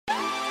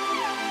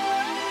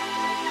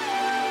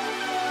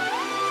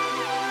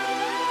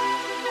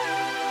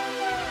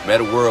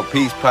Meta World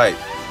Peace Pipe,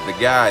 the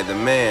guy, the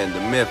man,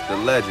 the myth, the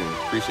legend.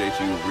 Appreciate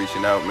you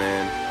reaching out,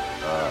 man.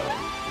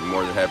 I'm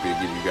more than happy to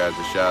give you guys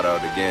a shout out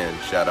again.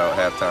 Shout out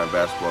Halftime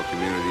Basketball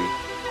Community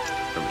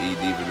from E.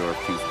 Devendorf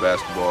Cuse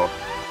Basketball.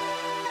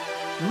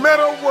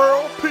 Meta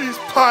World Peace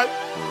Pipe,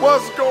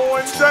 what's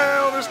going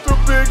down? It's the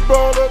Big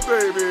Baller,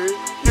 baby.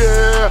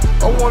 Yeah,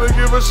 I want to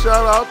give a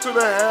shout out to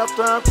the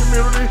Halftime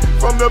Community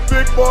from the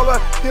Big Baller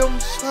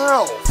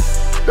himself.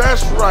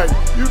 That's right,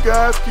 you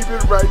guys keep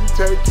it right and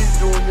keep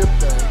doing your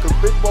thing, because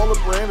Big Baller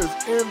Brand is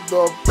in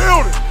the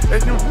building,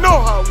 and you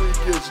know how we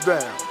gets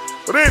down.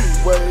 But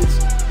anyways,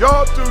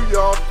 y'all do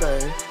y'all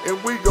thing,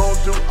 and we gonna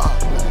do our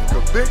thing,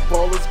 because Big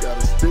Ballers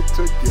gotta stick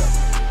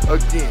together.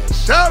 Again,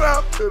 shout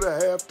out to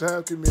the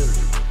Halftime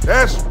Community.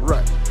 That's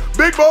right.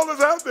 Big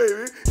Ballers out,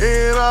 baby,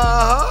 and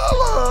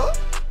holla.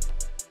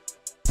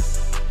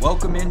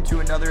 Welcome into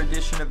another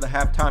edition of the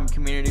Halftime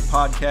Community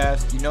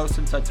Podcast. You know,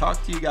 since I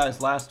talked to you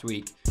guys last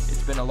week,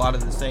 it's been a lot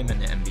of the same in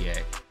the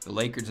NBA. The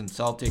Lakers and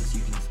Celtics,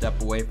 you can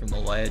step away from the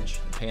ledge.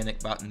 The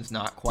panic button's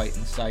not quite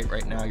in sight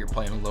right now. You're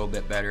playing a little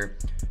bit better.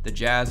 The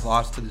Jazz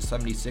lost to the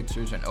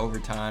 76ers in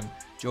overtime.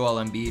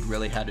 Joel Embiid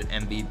really had an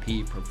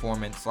MVP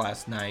performance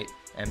last night.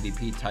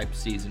 MVP type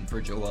season for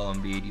Joel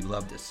Embiid. You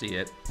love to see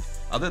it.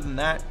 Other than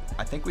that,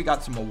 I think we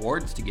got some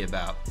awards to give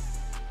out.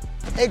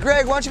 Hey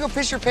Greg, why don't you go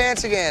piss your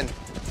pants again?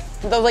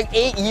 That was like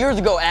 8 years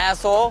ago,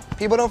 asshole.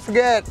 People don't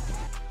forget.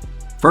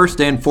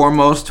 First and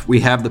foremost, we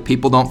have the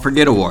People Don't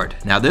Forget Award.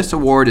 Now this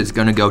award is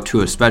going to go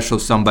to a special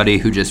somebody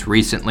who just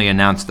recently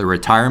announced their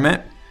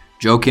retirement.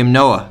 Joakim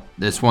Noah,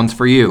 this one's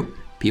for you.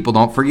 People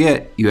don't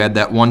forget, you had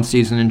that one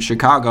season in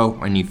Chicago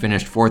when you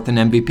finished fourth in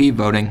MVP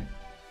voting.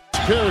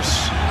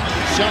 Pierce,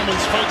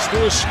 Selmans fights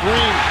through a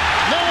screen.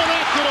 Noah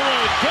knocked it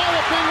away,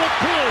 galloping with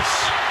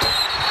Pierce.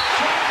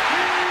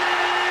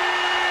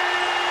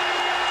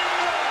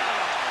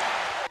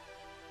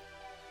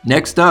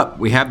 Next up,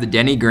 we have the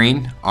Denny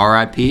Green,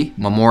 RIP,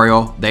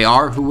 Memorial, They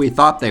Are Who We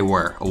Thought They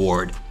Were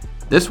award.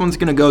 This one's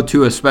going to go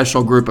to a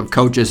special group of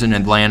coaches in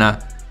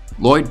Atlanta.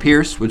 Lloyd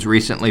Pierce was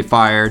recently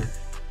fired.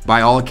 By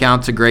all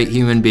accounts, a great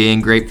human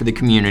being, great for the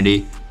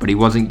community, but he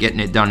wasn't getting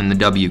it done in the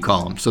W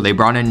column. So they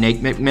brought in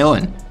Nate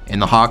McMillan, and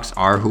the Hawks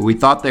are who we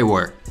thought they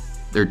were.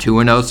 They're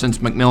 2-0 since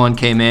McMillan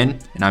came in,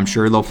 and I'm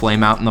sure they'll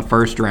flame out in the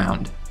first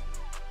round.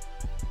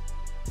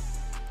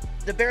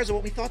 The Bears are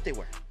what we thought they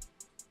were.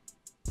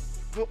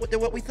 They're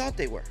what we thought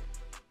they were.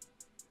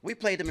 We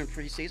played them in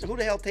preseason. Who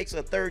the hell takes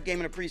a third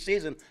game in the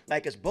preseason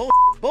like it's bull?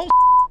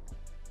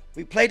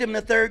 We played them in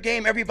the third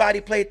game. Everybody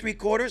played 3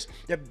 quarters.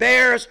 The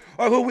Bears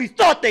are who we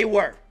thought they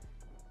were. And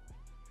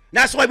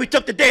that's why we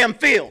took the damn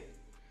field.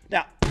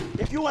 Now,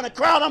 if you want to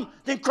crown them,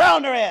 then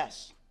crown their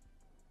ass.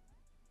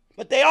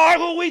 But they are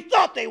who we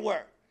thought they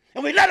were.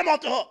 And we let them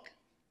off the hook.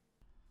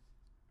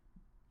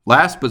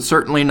 Last but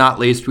certainly not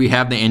least, we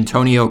have the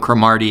Antonio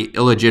Cromartie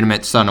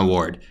Illegitimate Son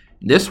Award.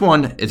 This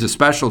one is a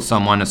special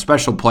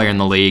player in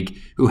the league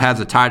who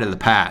has a tie to the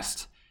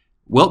past.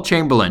 Wilt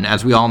Chamberlain,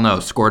 as we all know,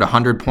 scored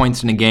 100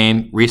 points in a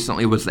game.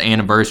 Recently was the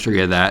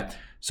anniversary of that.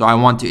 So I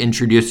want to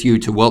introduce you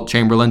to Wilt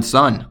Chamberlain's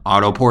son,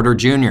 Otto Porter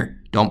Jr.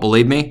 Don't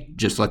believe me?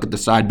 Just look at the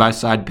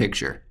side-by-side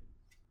picture.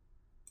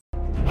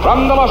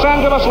 From the Los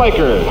Angeles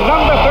Lakers,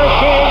 number 13,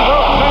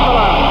 Wilt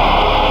Chamberlain.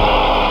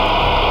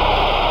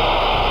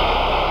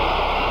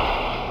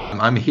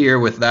 I'm here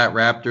with that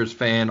Raptors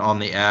fan on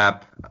the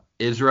app.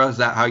 Isra, is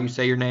that how you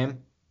say your name?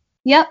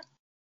 Yep.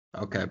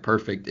 Okay,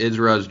 perfect.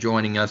 Isra is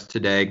joining us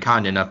today,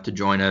 kind enough to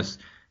join us.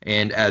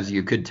 And as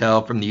you could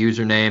tell from the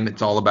username,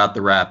 it's all about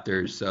the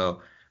Raptors. So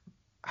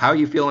how are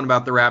you feeling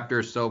about the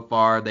Raptors so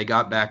far? They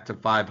got back to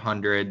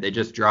 500. They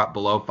just dropped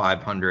below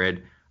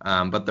 500,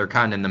 but they're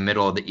kind of in the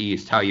middle of the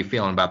East. How are you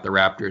feeling about the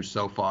Raptors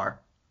so far?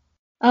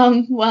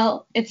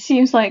 Well, it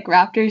seems like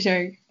Raptors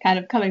are kind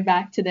of coming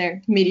back to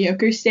their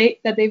mediocre state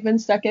that they've been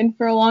stuck in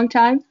for a long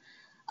time.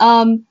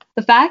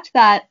 The fact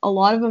that a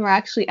lot of them are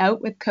actually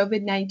out with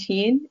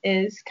COVID-19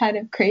 is kind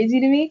of crazy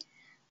to me.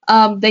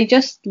 They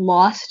just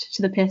lost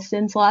to the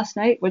Pistons last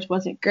night, which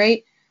wasn't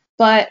great.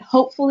 But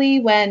hopefully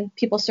when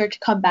people start to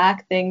come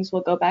back, things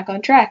will go back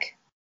on track.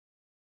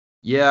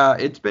 Yeah,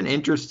 it's been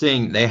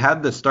interesting. They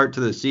had the start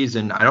to the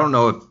season. I don't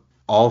know if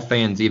all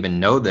fans even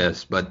know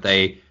this, but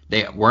they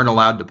weren't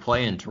allowed to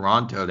play in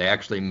Toronto. They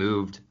actually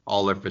moved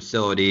all their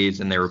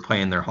facilities, and they were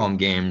playing their home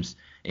games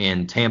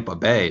in Tampa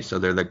Bay. So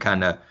they're the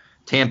kind of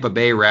Tampa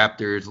Bay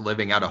Raptors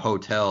living out a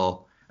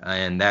hotel,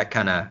 and that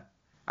kind of,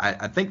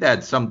 I think that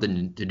had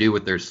something to do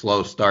with their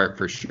slow start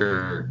for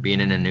sure,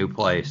 being in a new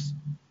place.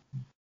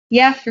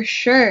 Yeah, for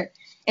sure.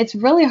 It's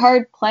really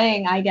hard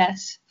playing, I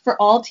guess, for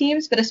all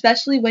teams, but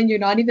especially when you're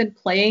not even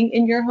playing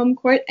in your home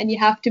court and you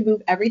have to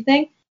move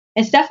everything.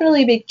 It's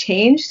definitely a big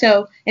change,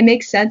 so it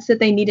makes sense that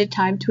they needed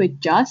time to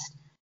adjust.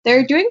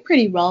 They're doing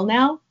pretty well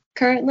now,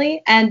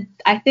 currently, and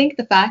I think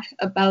the fact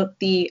about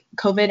the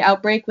COVID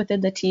outbreak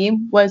within the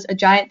team was a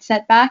giant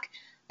setback,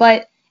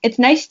 but it's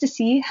nice to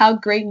see how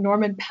great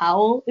Norman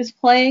Powell is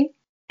playing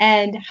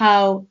and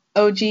how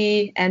OG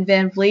and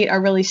Van Vliet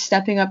are really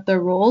stepping up their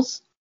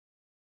roles.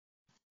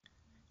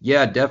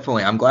 Yeah,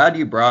 definitely. I'm glad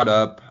you brought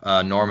up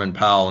Norman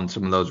Powell and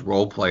some of those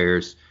role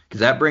players,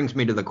 because that brings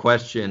me to the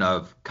question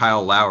of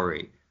Kyle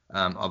Lowry.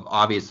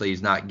 Obviously,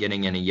 he's not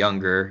getting any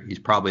younger. He's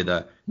probably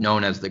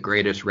known as the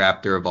greatest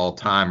Raptor of all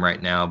time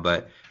right now,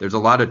 but there's a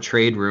lot of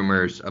trade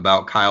rumors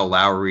about Kyle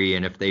Lowry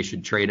and if they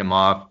should trade him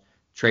off,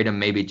 trade him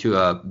maybe to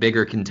a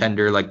bigger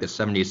contender like the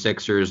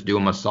 76ers, do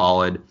him a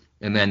solid,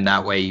 and then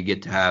that way you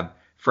get to have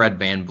Fred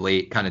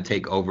VanVleet kind of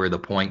take over the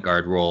point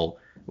guard role.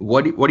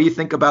 What do you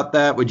think about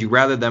that? Would you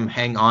rather them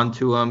hang on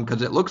to him?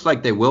 Because it looks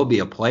like they will be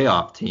a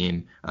playoff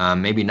team,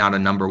 maybe not a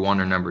number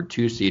 1 or number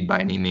 2 seed by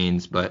any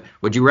means, but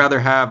would you rather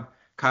have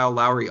Kyle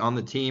Lowry on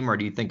the team, or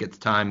do you think it's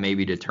time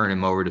maybe to turn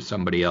him over to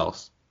somebody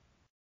else?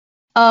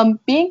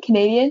 Being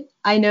Canadian,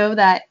 I know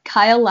that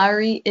Kyle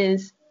Lowry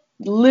is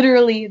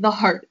literally the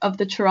heart of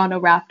the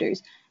Toronto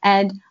Raptors,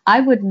 and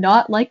I would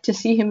not like to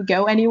see him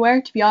go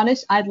anywhere, to be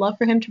honest. I'd love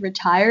for him to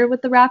retire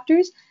with the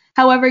Raptors.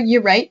 However,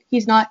 you're right,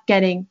 he's not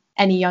getting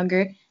any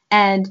younger,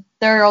 and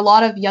there are a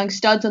lot of young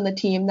studs on the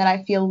team that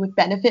I feel would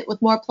benefit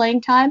with more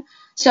playing time.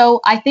 So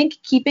I think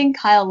keeping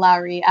Kyle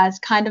Lowry as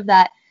kind of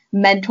that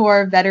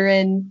mentor,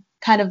 veteran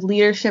kind of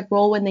leadership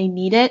role when they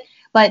need it,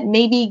 but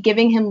maybe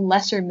giving him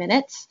lesser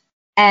minutes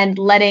and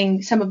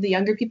letting some of the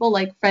younger people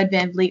like Fred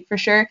VanVleet for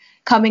sure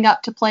coming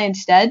up to play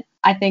instead.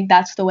 I think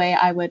that's the way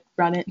I would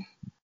run it.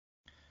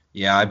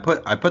 Yeah, I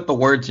put the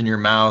words in your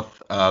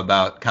mouth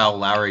about Kyle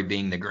Lowry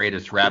being the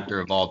greatest Raptor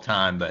of all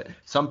time, but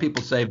some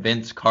people say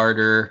Vince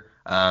Carter,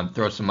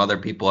 throw some other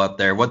people out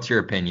there. What's your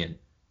opinion?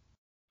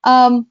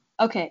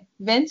 Okay,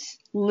 Vince,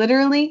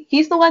 literally,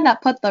 he's the one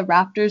that put the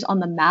Raptors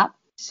on the map,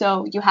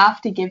 so you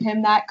have to give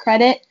him that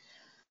credit.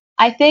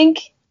 I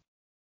think,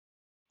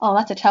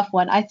 that's a tough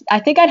one. I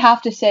think I'd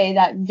have to say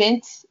that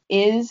Vince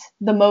is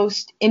the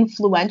most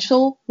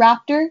influential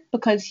Raptor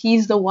because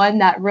he's the one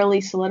that really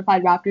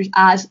solidified Raptors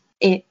as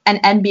an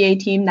NBA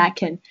team that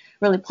can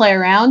really play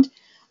around.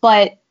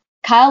 But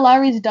Kyle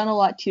Lowry's done a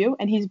lot too,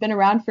 and he's been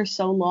around for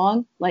so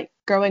long. Like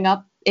growing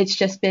up, it's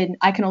just been,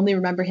 I can only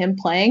remember him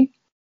playing.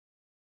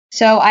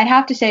 So I'd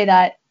have to say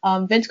that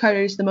Vince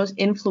Carter is the most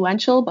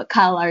influential, but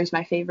Kyle Lowry's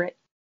my favorite.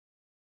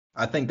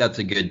 I think that's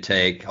a good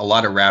take. A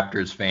lot of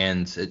Raptors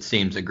fans, it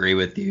seems, agree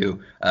with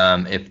you.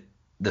 If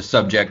the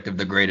subject of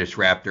the greatest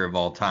Raptor of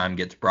all time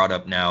gets brought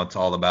up now, it's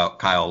all about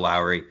Kyle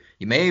Lowry.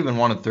 You may even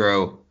want to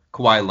throw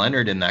Kawhi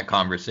Leonard in that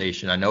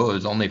conversation. I know it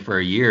was only for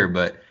a year,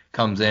 but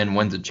comes in,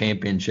 wins a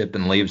championship,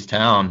 and leaves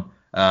town.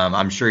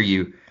 I'm sure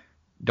you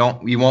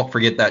won't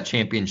forget that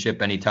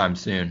championship anytime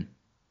soon.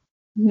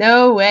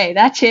 No way.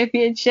 That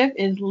championship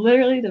is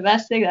literally the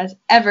best thing that's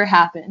ever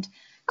happened.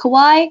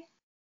 Kawhi,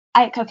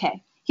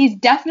 he's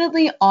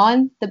definitely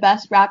on the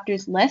best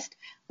Raptors list,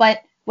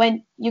 but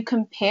when you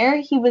compare,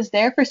 he was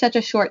there for such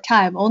a short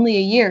time, only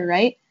a year,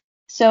 right?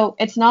 So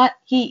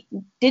he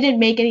didn't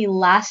make any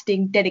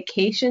lasting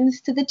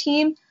dedications to the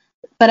team,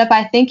 but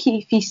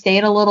if he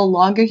stayed a little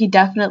longer, he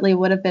definitely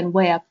would have been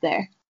way up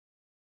there.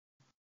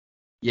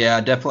 Yeah,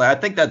 definitely. I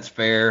think that's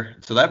fair.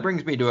 So that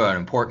brings me to an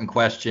important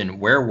question.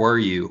 Where were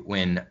you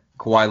when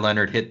Kawhi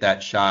Leonard hit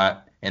that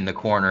shot in the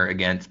corner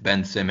against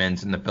Ben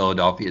Simmons and the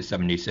Philadelphia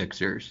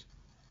 76ers?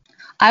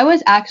 I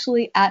was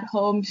actually at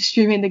home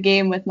streaming the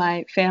game with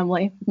my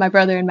family, my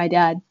brother and my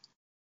dad.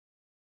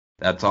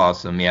 That's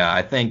awesome. Yeah,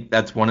 I think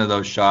that's one of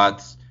those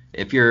shots.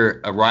 If you're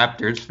a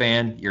Raptors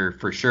fan, you're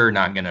for sure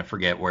not going to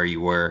forget where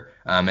you were.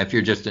 If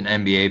you're just an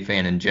NBA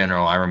fan in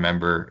general, I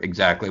remember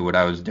exactly what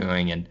I was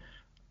doing, and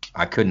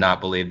I could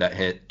not believe that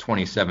hit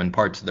 27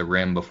 parts of the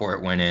rim before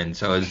it went in.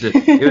 So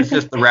it was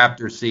just the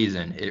Raptors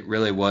season. It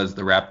really was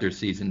the Raptors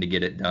season to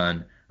get it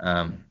done.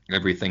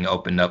 Everything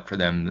opened up for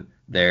them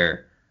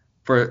there.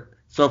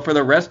 So for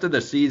the rest of the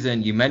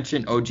season, you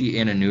mentioned OG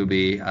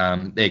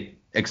Anunoby. They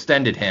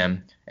extended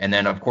him. And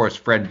then, of course,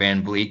 Fred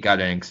VanVleet got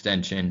an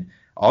extension.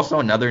 Also,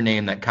 another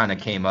name that kind of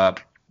came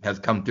up has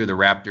come through the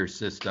Raptors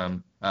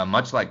system,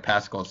 much like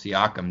Pascal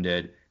Siakam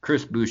did,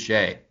 Chris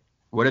Boucher.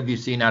 What have you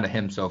seen out of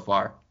him so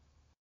far?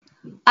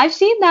 I've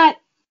seen that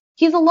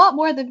he's a lot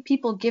more than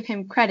people give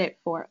him credit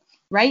for,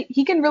 right?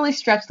 He can really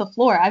stretch the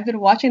floor. I've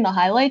been watching the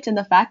highlights, and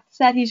the fact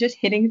that he's just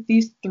hitting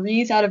these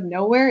threes out of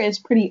nowhere is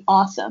pretty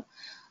awesome.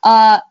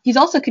 He's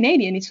also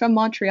Canadian. He's from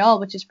Montreal,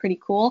 which is pretty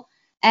cool.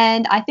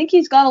 And I think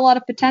he's got a lot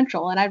of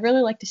potential, and I'd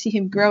really like to see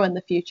him grow in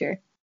the future.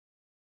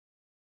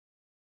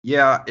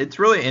 Yeah, it's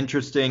really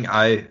interesting.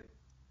 I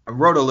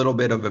wrote a little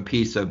bit of a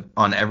piece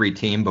on every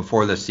team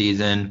before the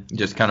season,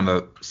 just kind of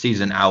a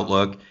season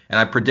outlook. And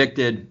I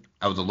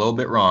was a little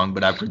bit wrong,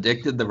 but I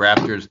predicted the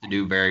Raptors to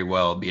do very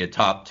well, be a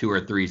top 2 or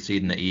 3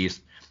 seed in the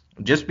East,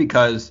 just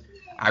because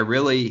I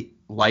really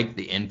like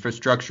the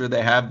infrastructure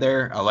they have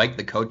there. I like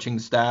the coaching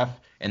staff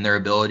and their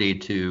ability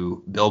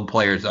to build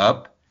players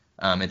up.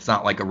 It's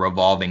not like a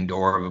revolving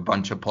door of a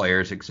bunch of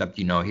players, except,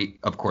 he had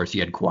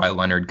Kawhi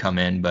Leonard come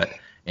in,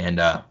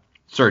 and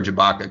Serge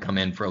Ibaka come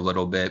in for a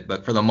little bit.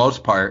 But for the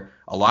most part,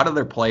 a lot of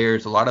their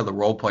players, a lot of the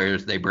role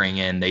players they bring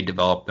in, they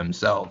develop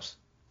themselves.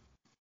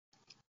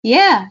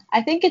 Yeah,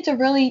 I think it's a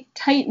really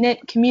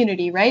tight-knit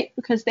community, right?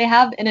 Because they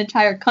have an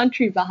entire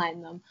country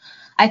behind them.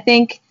 I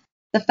think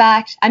the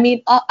fact, I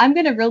mean, I'm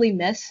going to really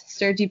miss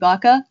Serge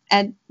Ibaka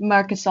and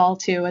Marc Gasol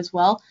too as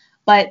well,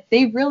 but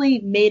they really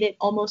made it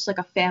almost like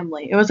a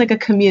family. It was like a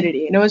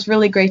community, and it was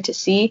really great to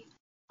see.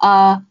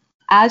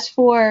 As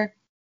for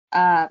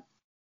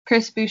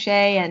Chris Boucher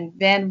and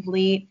Van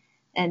Vliet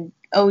and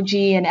OG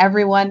and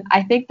everyone,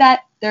 I think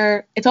that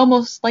it's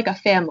almost like a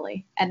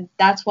family, and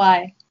that's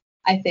why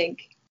I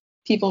think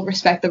people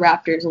respect the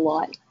Raptors a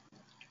lot.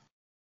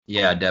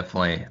 Yeah,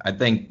 definitely. I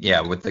think,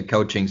 with the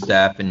coaching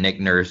staff, and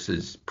Nick Nurse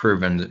has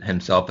proven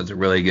himself as a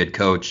really good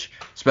coach,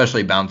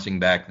 especially bouncing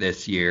back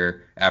this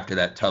year after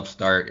that tough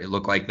start. It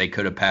looked like they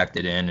could have packed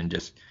it in and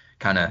just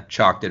kind of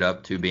chalked it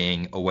up to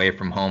being away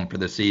from home for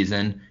the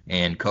season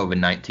and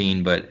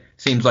COVID-19, but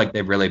seems like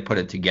they've really put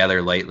it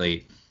together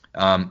lately.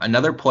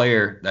 Another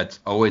player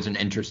that's always an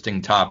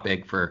interesting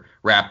topic for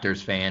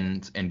Raptors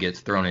fans and gets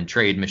thrown in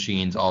trade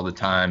machines all the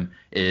time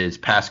is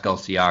Pascal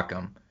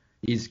Siakam.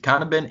 He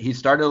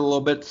started a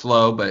little bit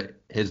slow, but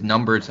his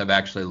numbers have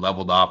actually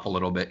leveled off a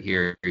little bit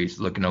here. He's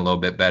looking a little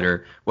bit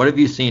better. What have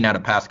you seen out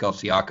of Pascal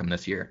Siakam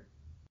this year?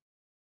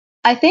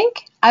 I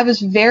think I was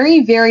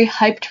very, very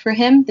hyped for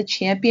him the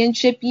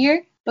championship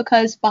year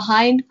because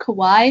behind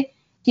Kawhi,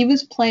 he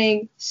was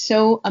playing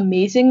so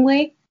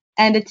amazingly,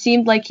 and it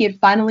seemed like he had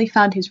finally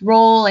found his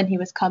role and he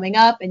was coming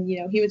up and,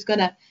 he was going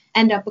to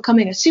end up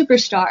becoming a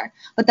superstar.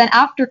 But then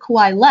after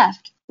Kawhi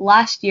left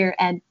last year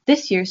and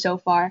this year so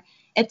far,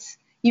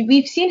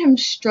 we've seen him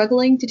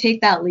struggling to take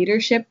that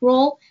leadership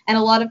role, and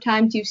a lot of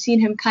times you've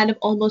seen him kind of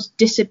almost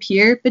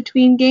disappear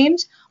between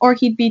games, or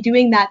he'd be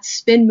doing that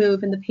spin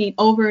move in the paint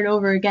over and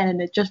over again,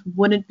 and it just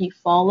wouldn't be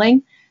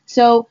falling.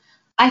 So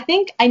I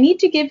think I need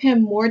to give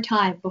him more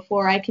time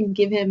before I can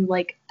give him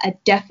like a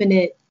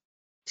definite,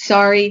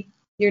 sorry,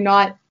 you're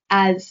not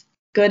as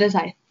good as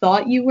I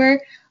thought you were,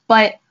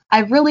 but I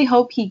really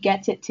hope he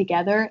gets it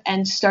together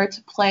and starts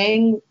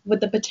playing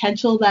with the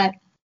potential that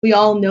we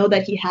all know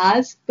that he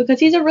has, because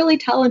he's a really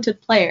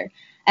talented player,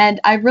 and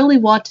I really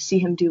want to see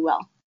him do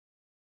well.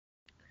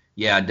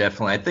 Yeah,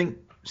 definitely. I think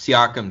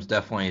Siakam's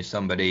definitely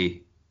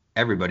somebody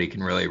everybody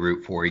can really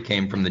root for. He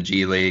came from the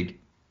G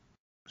League,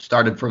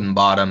 started from the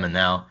bottom, and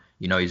now,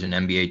 he's an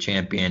NBA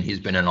champion. He's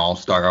been an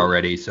all-star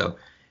already, so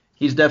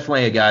he's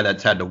definitely a guy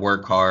that's had to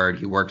work hard.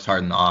 He works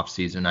hard in the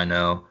offseason, I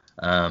know.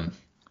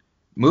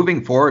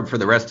 Moving forward for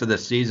the rest of the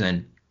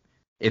season,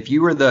 if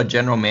you were the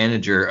general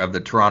manager of the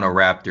Toronto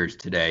Raptors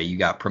today, you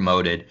got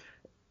promoted,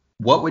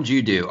 what would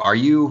you do? Are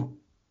you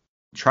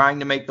trying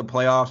to make the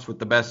playoffs with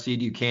the best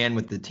seed you can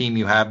with the team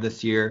you have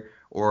this year,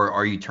 or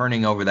are you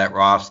turning over that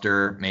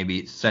roster,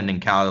 maybe sending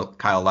Kyle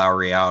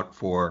Lowry out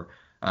for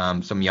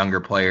some younger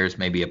players,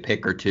 maybe a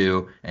pick or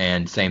two,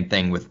 and same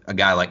thing with a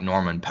guy like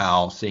Norman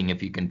Powell, seeing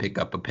if you can pick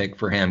up a pick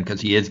for him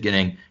because he is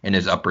getting in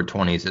his upper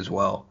 20s as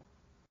well?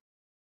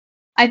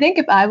 I think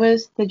if I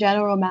was the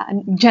general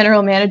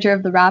manager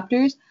of the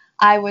Raptors,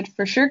 I would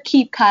for sure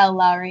keep Kyle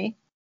Lowry.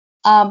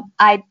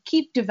 I'd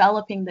keep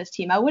developing this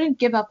team. I wouldn't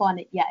give up on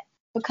it yet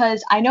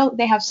because I know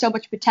they have so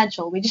much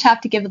potential. We just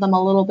have to give them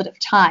a little bit of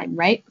time,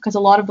 right? Because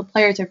a lot of the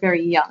players are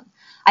very young.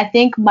 I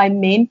think my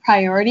main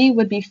priority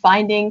would be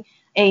finding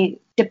a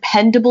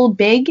dependable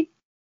big,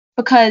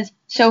 because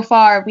so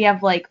far we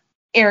have like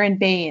Aaron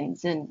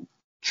Baines and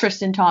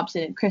Tristan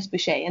Thompson and Chris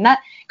Boucher. And that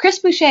Chris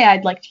Boucher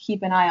I'd like to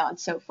keep an eye on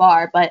so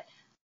far, but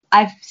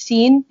I've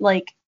seen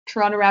like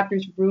Toronto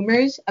Raptors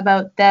rumors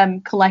about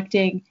them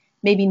collecting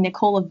maybe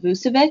Nikola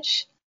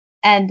Vucevic,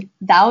 and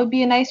that would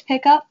be a nice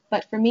pickup.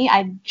 But for me,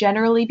 I'd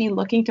generally be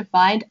looking to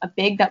find a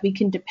big that we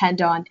can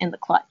depend on in the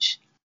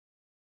clutch.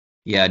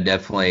 Yeah,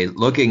 definitely.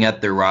 Looking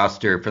at their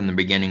roster from the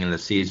beginning of the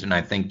season,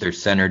 I think their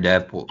center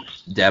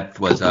depth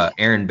was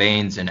Aaron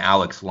Baines and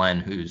Alex Len,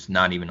 who's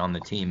not even on the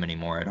team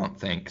anymore, I don't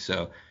think.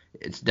 So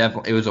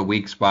it was a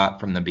weak spot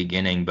from the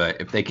beginning, but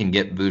if they can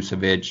get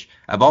Vucevic,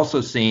 I've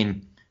also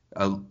seen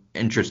an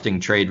interesting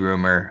trade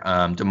rumor,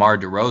 DeMar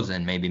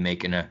DeRozan maybe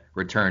making a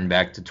return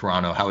back to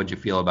Toronto. How would you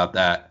feel about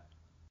that?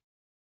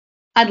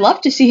 I'd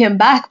love to see him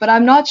back, but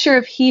I'm not sure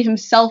if he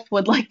himself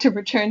would like to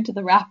return to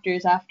the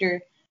Raptors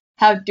after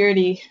how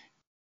dirty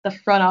the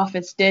front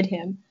office did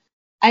him.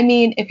 I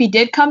mean, if he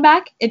did come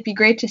back, it'd be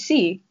great to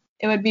see.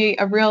 It would be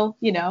a real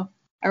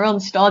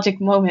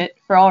nostalgic moment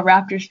for all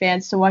Raptors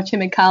fans to watch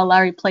him and Kyle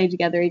Lowry play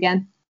together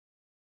again.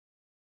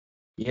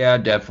 Yeah,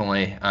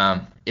 definitely.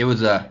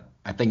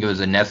 I think it was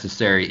a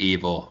necessary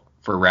evil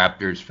for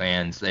Raptors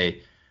fans.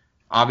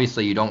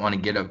 Obviously you don't want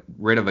to get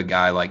rid of a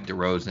guy like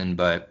DeRozan,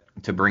 but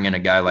to bring in a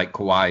guy like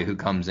Kawhi who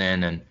comes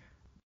in and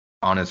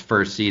on his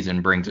first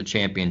season brings a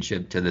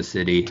championship to the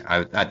city,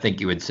 I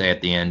think you would say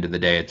at the end of the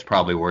day it's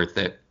probably worth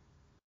it.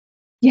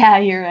 Yeah,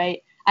 you're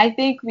right. I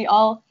think we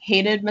all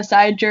hated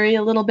Masai Ujiri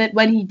a little bit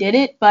when he did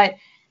it, but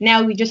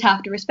now we just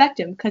have to respect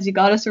him because he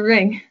got us a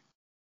ring.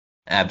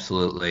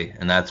 Absolutely,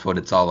 and that's what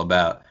it's all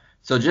about.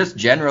 So just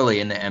generally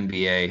in the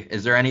NBA,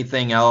 is there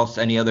anything else,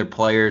 any other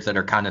players that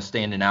are kind of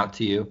standing out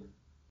to you?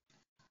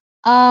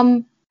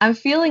 I'm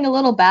feeling a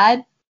little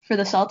bad for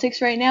the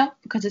Celtics right now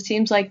because it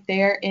seems like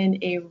they're in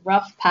a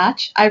rough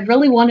patch. I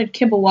really wanted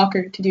Kemba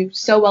Walker to do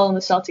so well in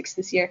the Celtics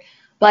this year,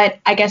 But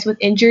I guess with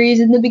injuries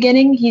in the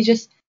beginning,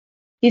 he's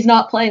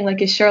not playing like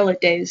his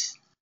Charlotte days.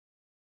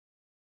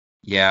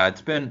 Yeah,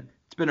 it's been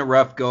a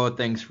rough go of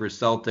things for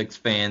Celtics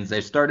fans.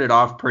 They started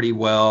off pretty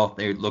well.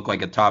 They looked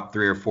like a top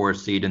 3 or 4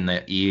 seed in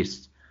the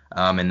East.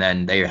 And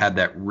then they had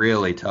that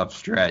really tough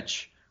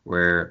stretch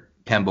where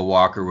Kemba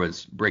Walker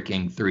was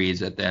bricking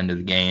threes at the end of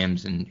the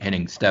games and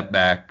hitting step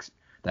backs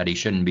that he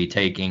shouldn't be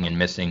taking and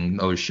missing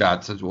those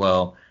shots as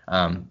well.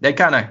 They've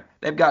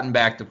gotten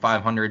back to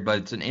 500, but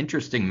it's an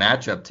interesting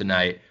matchup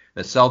tonight.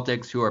 The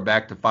Celtics, who are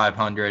back to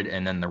 500,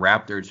 and then the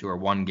Raptors, who are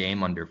 1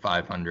 game under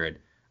 500.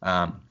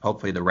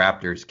 Hopefully the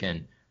Raptors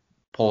can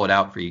pull it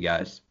out for you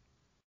guys.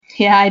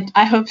 Yeah,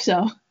 I hope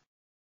so.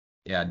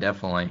 Yeah,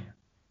 definitely.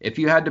 If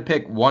you had to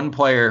pick one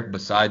player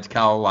besides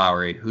Kyle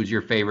Lowry, who's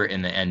your favorite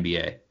in the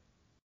NBA?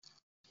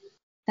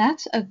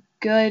 That's a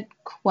good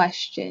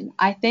question.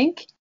 I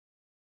think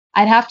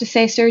I'd have to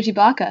say Serge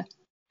Ibaka.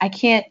 I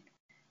can't,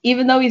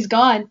 even though he's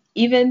gone,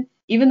 even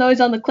though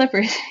he's on the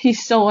Clippers,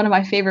 he's still one of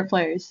my favorite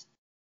players.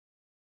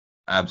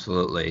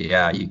 Absolutely.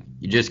 Yeah, you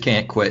just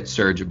can't quit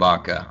Serge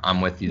Ibaka. I'm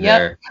with you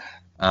there.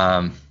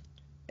 And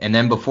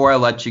then before I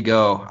let you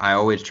go, I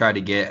always try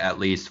to get at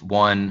least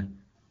one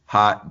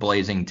hot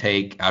blazing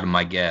take out of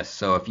my guests.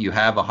 So if you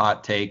have a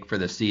hot take for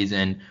the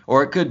season,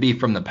 or it could be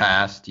from the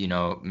past,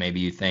 maybe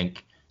you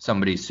think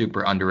somebody's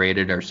super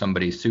underrated or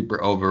somebody's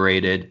super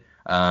overrated,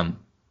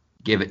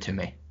 give it to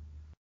me.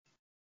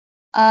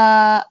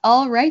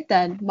 All right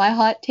then. My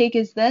hot take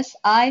is this.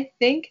 I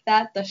think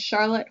that the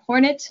Charlotte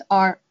Hornets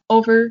are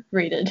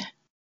overrated.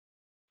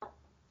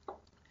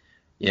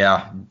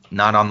 Yeah,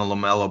 not on the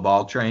LaMelo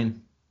Ball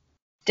train?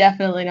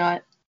 Definitely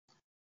not.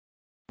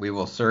 We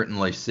will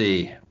certainly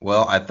see.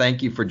 Well, I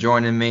thank you for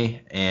joining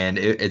me, and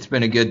it's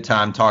been a good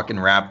time talking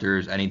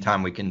Raptors.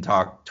 Anytime we can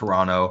talk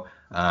Toronto.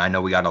 I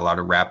know we got a lot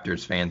of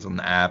Raptors fans on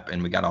the app,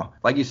 and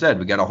like you said,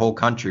 we got a whole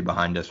country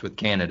behind us with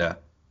Canada.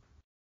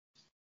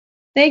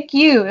 Thank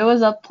you. It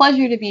was a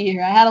pleasure to be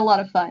here. I had a lot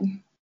of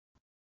fun.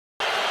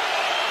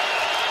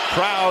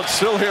 Crowd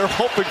still here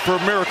hoping for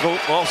a miracle.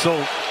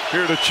 Also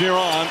here to cheer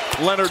on.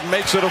 Leonard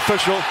makes it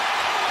official.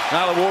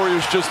 Now the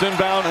Warriors just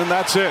inbound, and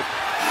that's it.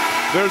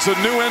 There's a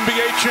new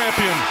NBA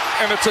champion,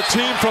 and it's a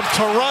team from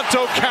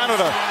Toronto,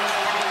 Canada.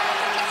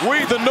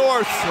 We, the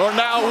North, are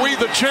now we,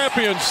 the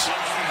champions.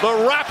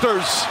 The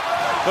Raptors,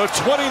 the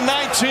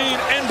 2019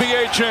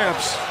 NBA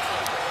champs.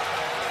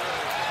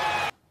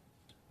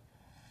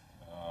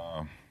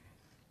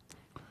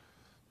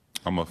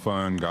 I'm a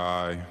fun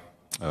guy.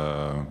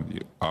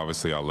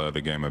 Obviously, I love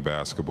the game of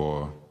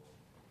basketball.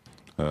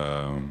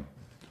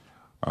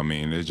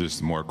 It's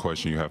just more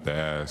questions you have to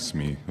ask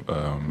me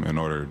in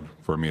order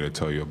for me to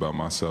tell you about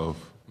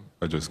myself.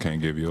 I just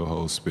can't give you a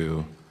whole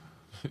spiel.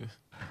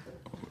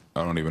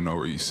 I don't even know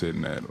where you're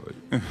sitting at.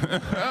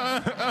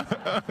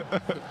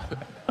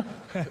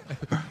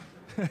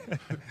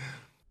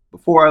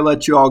 Before I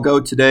let you all go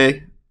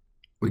today,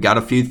 we got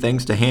a few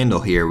things to handle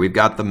here. We've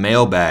got the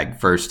mailbag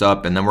first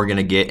up, and then we're going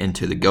to get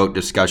into the GOAT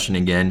discussion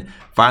again.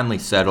 Finally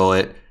settle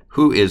it.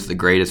 Who is the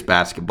greatest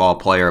basketball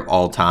player of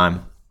all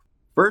time?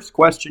 First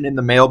question in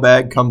the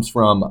mailbag comes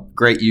from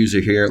great user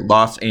here,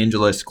 Los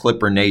Angeles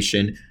Clipper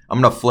Nation. I'm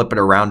going to flip it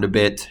around a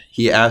bit.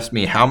 He asked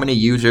me, how many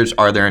users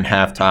are there in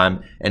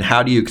halftime, and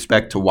how do you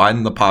expect to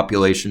widen the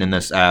population in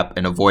this app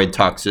and avoid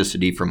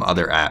toxicity from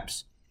other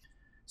apps?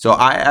 So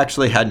I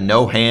actually had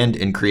no hand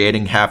in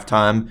creating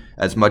halftime,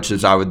 as much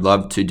as I would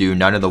love to do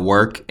none of the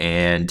work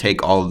and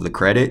take all of the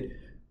credit.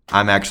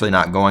 I'm actually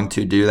not going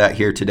to do that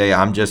here today.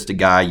 I'm just a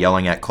guy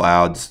yelling at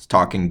clouds,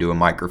 talking to a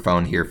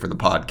microphone here for the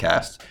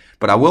podcast.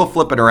 But I will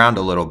flip it around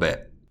a little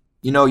bit.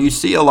 You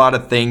see a lot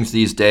of things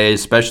these days,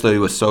 especially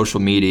with social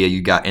media.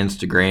 You got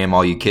Instagram,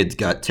 all you kids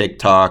got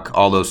TikTok,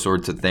 all those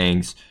sorts of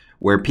things,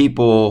 where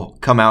people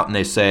come out and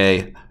they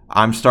say,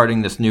 I'm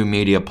starting this new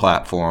media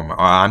platform, or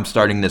I'm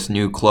starting this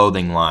new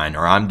clothing line,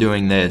 or I'm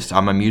doing this,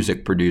 I'm a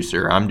music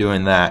producer, I'm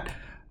doing that,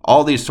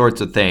 all these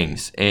sorts of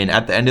things. And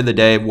at the end of the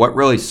day, what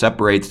really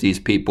separates these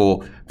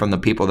people from the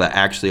people that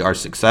actually are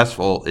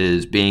successful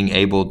is being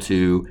able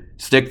to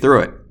stick through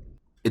it.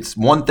 It's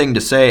one thing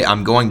to say,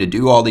 I'm going to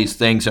do all these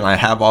things and I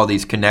have all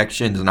these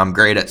connections and I'm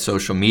great at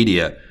social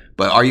media,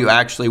 but are you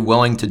actually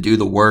willing to do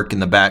the work in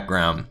the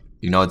background?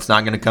 It's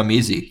not going to come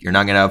easy. You're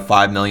not going to have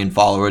 5 million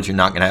followers. You're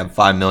not going to have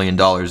 $5 million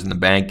in the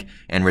bank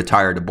and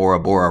retire to Bora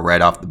Bora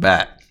right off the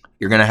bat.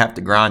 You're going to have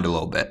to grind a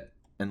little bit.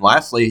 And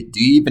lastly,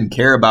 do you even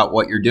care about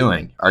what you're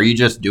doing? Are you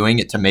just doing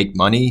it to make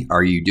money?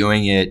 Are you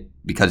doing it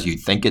because you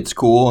think it's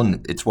cool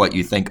and it's what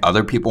you think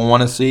other people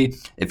want to see?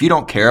 If you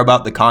don't care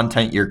about the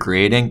content you're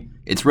creating,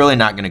 it's really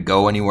not going to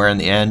go anywhere in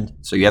the end,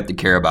 so you have to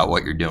care about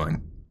what you're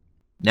doing.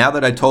 Now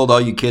that I told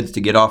all you kids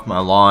to get off my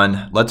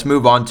lawn, let's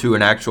move on to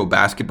an actual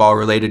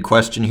basketball-related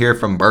question here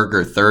from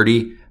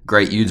Burger30,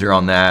 great user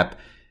on the app.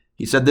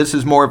 He said this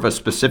is more of a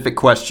specific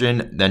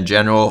question than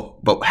general,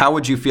 but how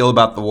would you feel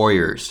about the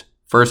Warriors?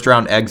 First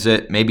round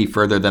exit, maybe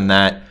further than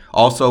that.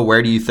 Also,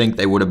 where do you think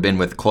they would have been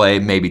with Clay,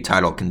 maybe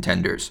title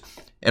contenders?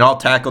 And I'll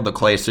tackle the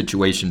Klay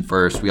situation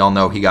first. We all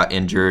know he got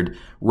injured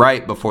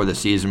right before the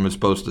season was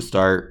supposed to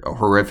start. A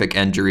horrific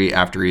injury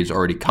after he's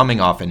already coming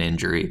off an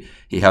injury.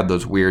 He had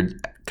those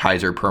weird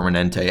Kaiser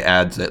Permanente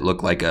ads that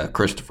look like a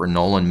Christopher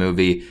Nolan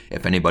movie,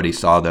 if anybody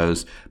saw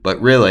those.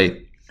 But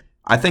really,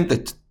 I think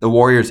that the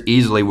Warriors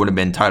easily would have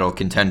been title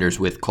contenders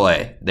with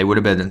Klay. They would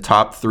have been the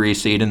top 3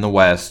 seed in the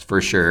West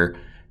for sure.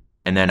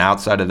 And then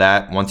outside of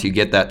that, once you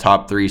get that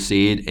top 3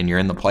 seed and you're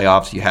in the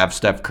playoffs, you have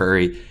Steph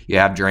Curry, you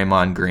have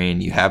Draymond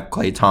Green, you have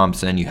Klay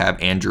Thompson, you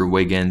have Andrew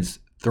Wiggins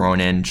throwing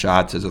in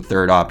shots as a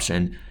third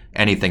option.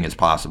 Anything is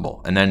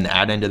possible. And then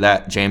add into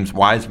that James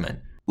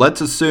Wiseman. Let's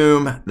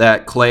assume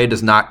that Klay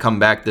does not come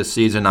back this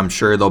season. I'm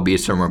sure there'll be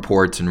some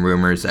reports and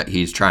rumors that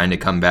he's trying to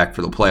come back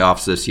for the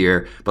playoffs this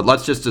year. But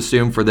let's just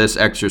assume for this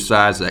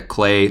exercise that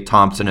Klay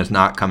Thompson is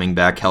not coming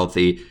back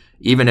healthy.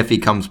 Even if he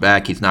comes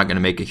back, he's not going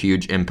to make a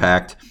huge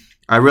impact.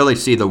 I really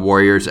see the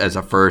Warriors as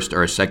a first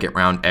or a second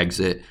round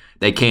exit.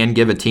 They can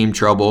give a team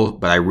trouble,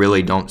 but I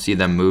really don't see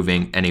them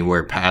moving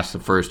anywhere past the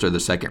first or the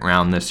second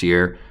round this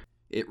year.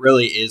 It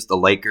really is the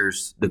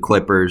Lakers, the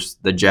Clippers,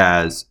 the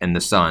Jazz, and the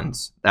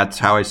Suns. That's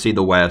how I see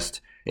the West.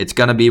 It's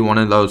going to be one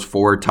of those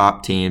 4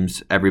 top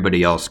teams.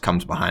 Everybody else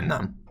comes behind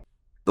them.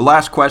 The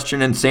last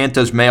question in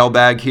Santa's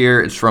mailbag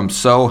here is from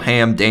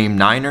Soham Dame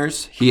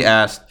Niners. He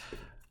asked,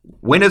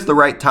 when is the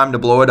right time to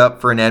blow it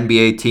up for an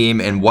NBA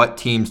team, and what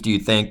teams do you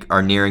think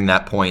are nearing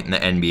that point in the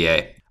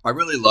NBA? I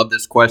really love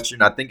this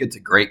question. I think it's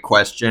a great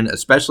question,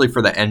 especially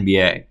for the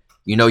NBA.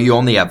 You know, you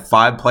only have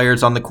 5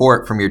 players on the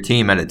court from your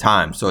team at a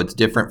time, so it's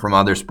different from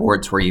other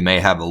sports where you may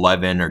have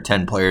 11 or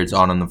 10 players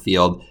on the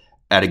field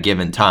at a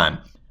given time.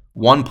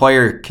 One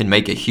player can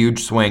make a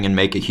huge swing and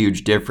make a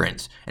huge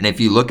difference. And if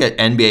you look at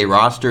NBA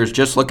rosters,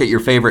 just look at your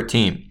favorite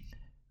team.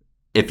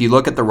 If you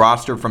look at the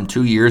roster from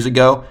 2 years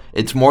ago,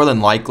 it's more than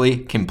likely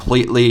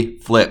completely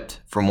flipped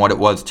from what it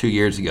was 2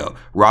 years ago.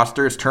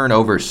 Rosters turn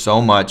over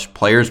so much,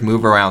 players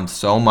move around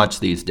so much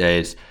these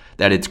days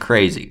that it's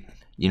crazy.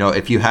 You know,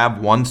 if you have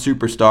one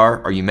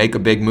superstar or you make a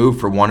big move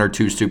for 1 or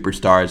 2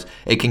 superstars,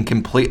 it can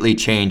completely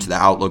change the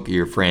outlook of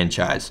your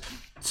franchise.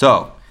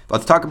 So,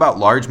 let's talk about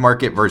large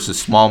market versus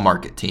small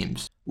market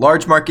teams.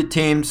 Large market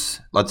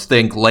teams, let's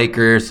think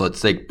Lakers,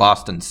 let's think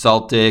Boston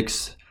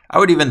Celtics. I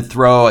would even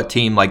throw a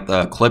team like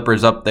the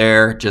Clippers up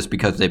there just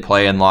because they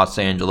play in Los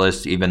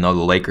Angeles, even though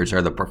the Lakers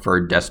are the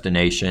preferred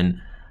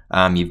destination.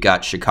 You've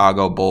got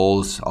Chicago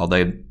Bulls,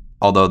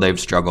 although they've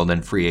struggled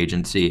in free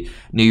agency.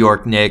 New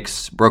York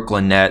Knicks,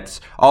 Brooklyn Nets,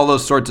 all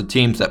those sorts of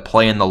teams that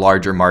play in the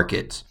larger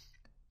markets.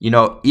 You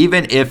know,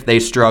 even if they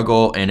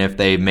struggle and if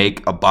they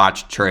make a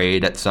botched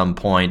trade at some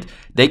point,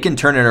 they can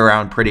turn it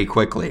around pretty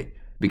quickly.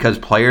 Because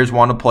players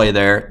want to play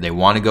there. They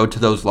want to go to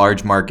those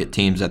large market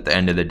teams at the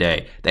end of the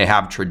day. They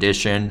have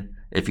tradition.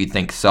 If you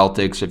think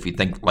Celtics, if you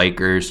think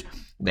Lakers,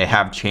 they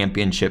have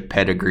championship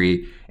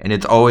pedigree. And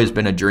it's always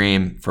been a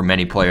dream for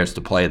many players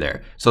to play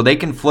there. So they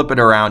can flip it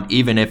around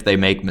even if they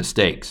make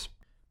mistakes.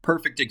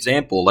 Perfect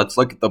example. Let's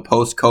look at the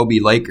post-Kobe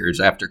Lakers.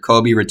 After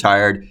Kobe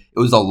retired, it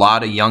was a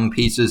lot of young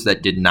pieces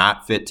that did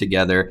not fit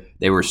together.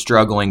 They were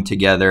struggling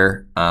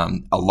together. A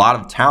lot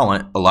of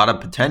talent, a lot of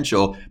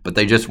potential, but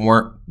they just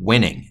weren't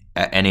winning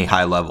at any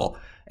high level.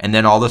 And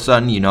then all of a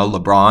sudden, you know,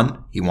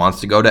 LeBron, he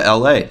wants to go to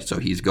LA, so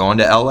he's going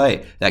to LA.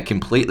 That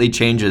completely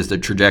changes the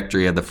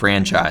trajectory of the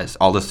franchise.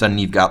 All of a sudden,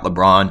 you've got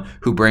LeBron,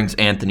 who brings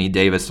Anthony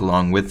Davis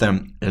along with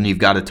him, and you've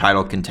got a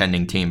title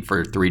contending team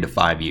for 3 to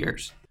 5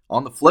 years.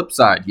 On the flip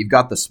side, you've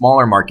got the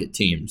smaller market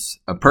teams.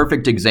 A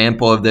perfect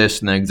example of this,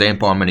 and the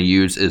example I'm going to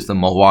use, is the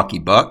Milwaukee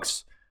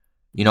Bucks.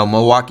 You know,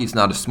 Milwaukee's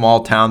not a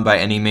small town by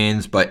any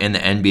means, but in the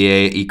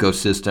NBA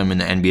ecosystem, in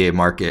the NBA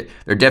market,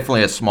 they're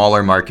definitely a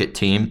smaller market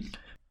team.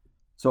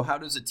 So how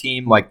does a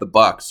team like the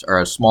Bucks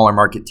or a smaller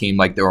market team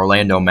like the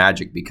Orlando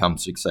Magic become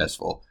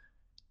successful?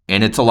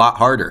 And it's a lot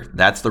harder.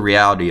 That's the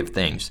reality of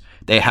things.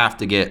 They have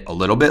to get a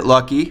little bit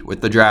lucky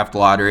with the draft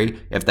lottery.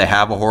 If they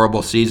have a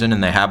horrible season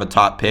and they have a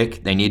top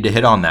pick, they need to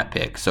hit on that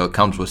pick. So it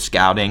comes with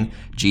scouting,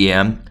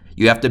 GM.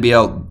 You have to be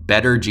a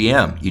better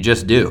GM. You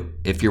just do.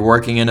 If you're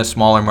working in a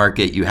smaller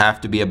market, you have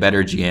to be a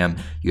better GM.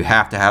 You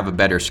have to have a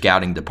better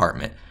scouting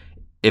department.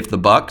 If the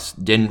Bucks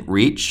didn't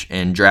reach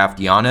and draft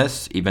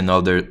Giannis, even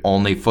though the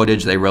only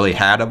footage they really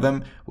had of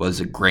him was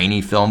a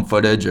grainy film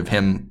footage of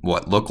him,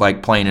 what looked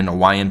like playing in a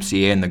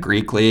YMCA in the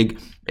Greek League,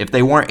 if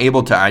they weren't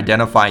able to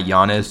identify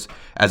Giannis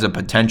as a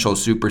potential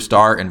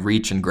superstar and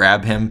reach and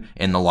grab him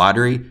in the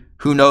lottery,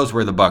 who knows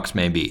where the Bucks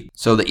may be.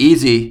 So the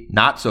easy,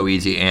 not so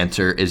easy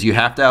answer is you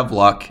have to have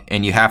luck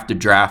and you have to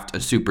draft a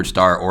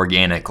superstar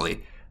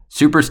organically.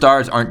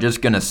 Superstars aren't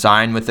just going to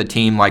sign with a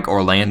team like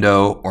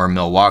Orlando or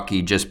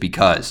Milwaukee just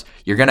because.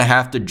 You're going to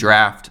have to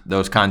draft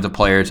those kinds of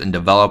players and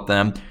develop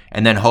them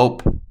and then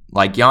hope,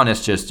 like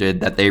Giannis just did,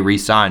 that they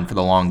re-sign for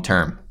the long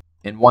term.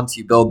 And once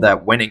you build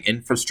that winning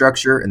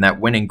infrastructure and that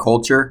winning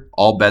culture,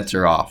 all bets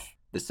are off.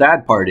 The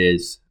sad part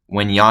is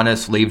when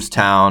Giannis leaves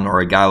town or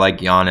a guy like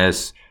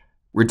Giannis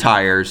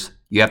retires,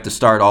 you have to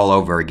start all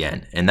over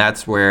again. And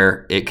that's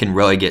where it can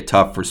really get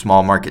tough for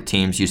small market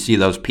teams. You see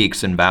those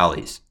peaks and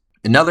valleys.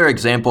 Another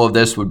example of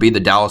this would be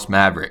the Dallas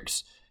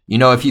Mavericks. You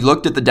know, if you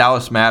looked at the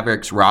Dallas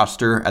Mavericks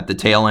roster at the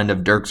tail end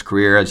of Dirk's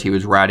career as he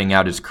was riding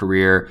out his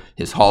career,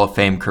 his Hall of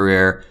Fame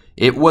career,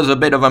 it was a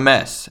bit of a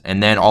mess.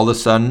 And then all of a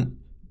sudden,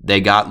 they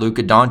got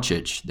Luka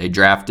Doncic. They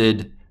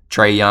drafted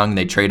Trae Young.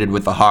 They traded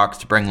with the Hawks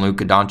to bring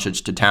Luka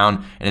Doncic to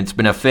town, and it's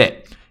been a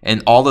fit.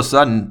 And all of a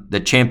sudden, the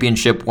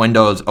championship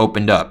window has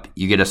opened up.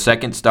 You get a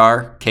second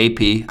star,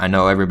 KP. I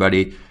know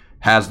everybody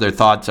has their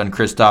thoughts on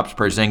Kristaps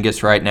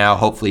Porzingis right now.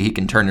 Hopefully he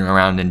can turn it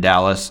around in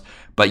Dallas.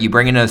 But you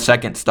bring in a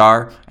second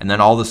star, and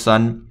then all of a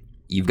sudden,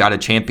 you've got a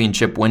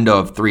championship window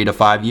of 3 to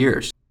 5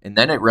 years. And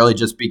then it really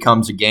just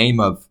becomes a game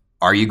of,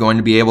 are you going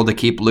to be able to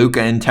keep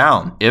Luka in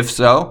town? If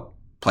so,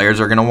 players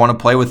are going to want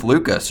to play with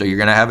Luka, so you're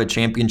going to have a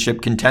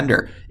championship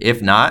contender.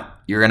 If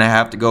not, you're going to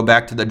have to go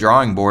back to the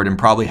drawing board and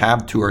probably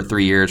have 2 or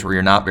 3 years where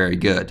you're not very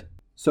good.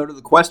 So to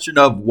the question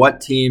of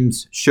what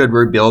teams should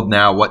rebuild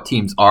now, what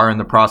teams are in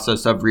the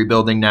process of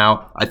rebuilding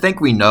now, I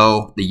think we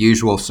know the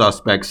usual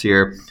suspects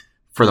here.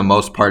 For the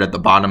most part at the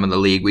bottom of the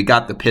league. We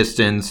got the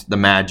Pistons, the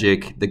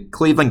Magic, the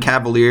Cleveland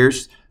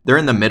Cavaliers. They're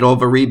in the middle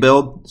of a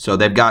rebuild. So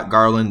they've got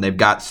Garland, they've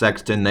got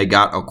Sexton, they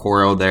got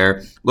Okoro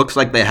there. Looks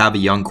like they have a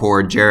young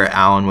core. Jarrett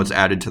Allen was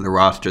added to the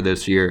roster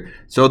this year.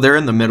 So they're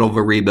in the middle of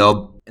a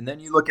rebuild. And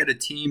then you look at a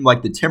team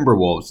like the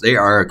Timberwolves. They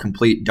are a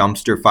complete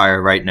dumpster fire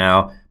right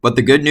now. But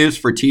the good news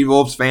for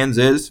T-Wolves fans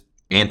is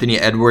Anthony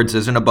Edwards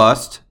isn't a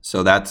bust.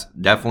 So that's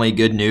definitely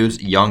good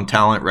news. Young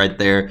talent right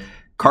there.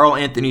 Karl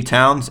Anthony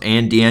Towns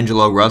and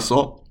D'Angelo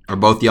Russell are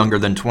both younger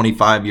than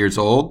 25 years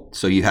old,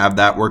 so you have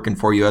that working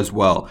for you as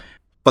well.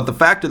 But the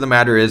fact of the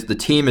matter is the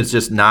team is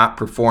just not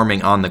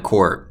performing on the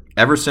court.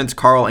 Ever since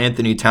Karl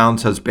Anthony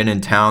Towns has been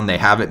in town, they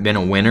haven't been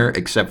a winner,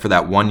 except for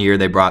that one year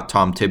they brought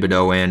Tom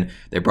Thibodeau in,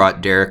 they brought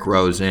Derrick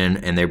Rose in,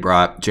 and they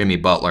brought Jimmy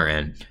Butler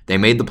in. They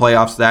made the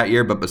playoffs that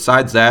year, but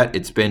besides that,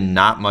 it's been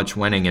not much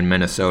winning in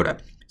Minnesota.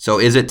 So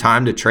is it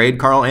time to trade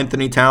Karl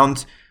Anthony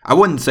Towns? I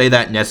wouldn't say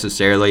that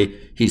necessarily.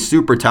 He's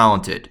super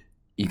talented.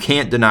 You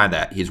can't deny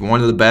that. He's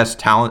one of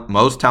the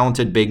most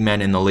talented big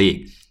men in the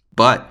league.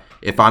 But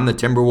if I'm the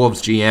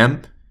Timberwolves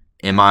GM,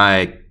 am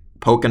I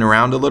poking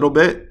around a little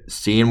bit,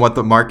 seeing what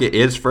the market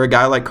is for a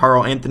guy like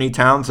Karl Anthony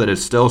Towns that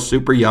is still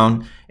super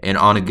young and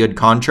on a good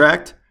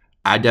contract?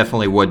 I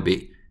definitely would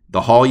be.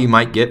 The haul you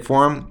might get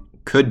for him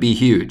could be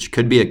huge.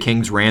 Could be a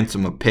king's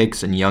ransom of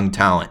picks and young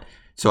talent.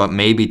 So it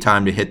may be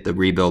time to hit the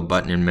rebuild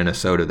button in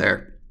Minnesota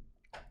there.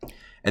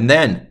 And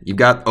then you've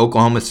got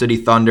Oklahoma City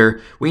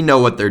Thunder. We know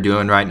what they're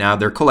doing right now.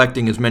 They're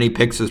collecting as many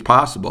picks as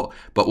possible.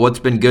 But what's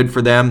been good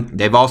for them,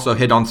 they've also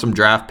hit on some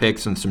draft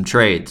picks and some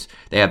trades.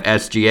 They have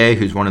SGA,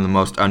 who's one of the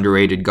most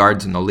underrated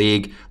guards in the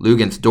league.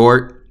 Luguentz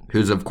Dort,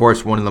 who's of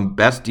course one of the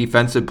best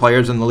defensive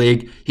players in the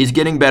league. He's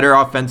getting better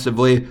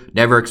offensively.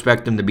 Never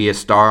expect him to be a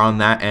star on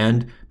that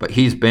end, but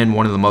he's been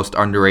one of the most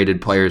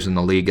underrated players in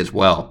the league as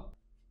well.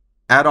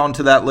 Add on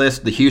to that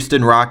list, the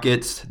Houston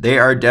Rockets. They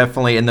are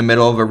definitely in the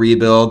middle of a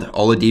rebuild.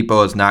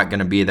 Oladipo is not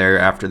going to be there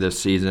after this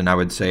season, I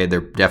would say. They're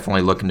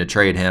definitely looking to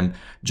trade him.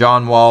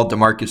 John Wall,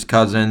 DeMarcus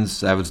Cousins,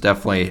 that was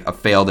definitely a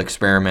failed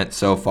experiment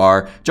so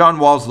far. John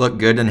Wall's looked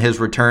good in his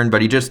return,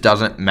 but he just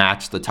doesn't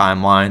match the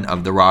timeline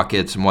of the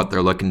Rockets and what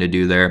they're looking to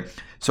do there.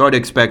 So I'd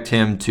expect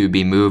him to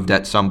be moved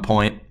at some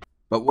point.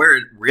 But where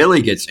it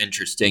really gets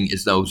interesting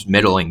is those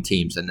middling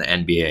teams in the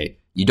NBA.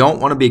 You don't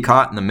want to be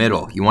caught in the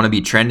middle. You want to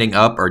be trending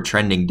up or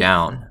trending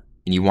down.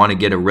 And you want to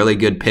get a really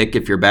good pick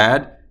if you're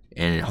bad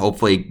and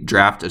hopefully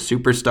draft a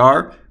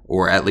superstar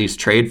or at least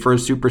trade for a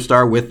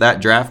superstar with that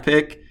draft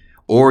pick.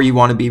 Or you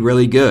want to be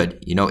really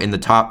good, in the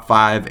top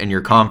 5 in your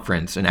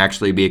conference and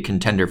actually be a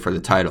contender for the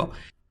title.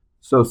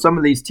 So some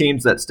of these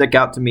teams that stick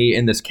out to me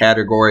in this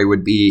category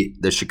would be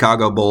the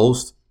Chicago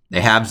Bulls. They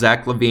have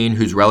Zach LaVine,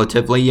 who's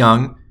relatively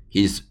young.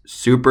 He's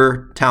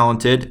super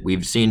talented.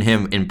 We've seen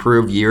him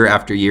improve year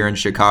after year in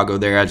Chicago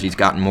there as he's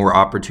gotten more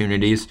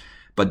opportunities.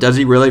 But does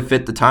he really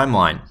fit the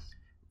timeline?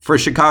 For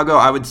Chicago,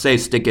 I would say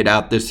stick it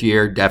out this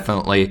year,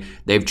 definitely.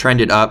 They've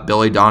trended up.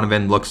 Billy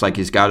Donovan looks like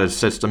he's got a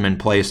system in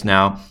place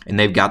now, and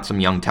they've got some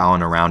young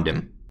talent around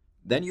him.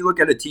 Then you look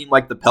at a team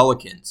like the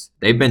Pelicans.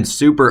 They've been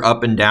super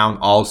up and down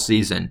all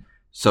season.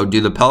 So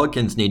do the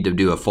Pelicans need to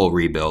do a full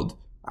rebuild?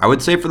 I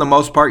would say for the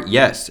most part,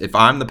 yes. If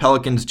I'm the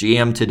Pelicans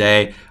GM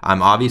today,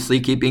 I'm obviously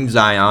keeping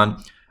Zion.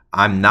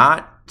 I'm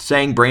not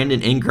saying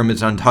Brandon Ingram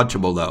is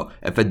untouchable, though.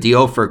 If a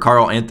deal for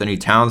Karl Anthony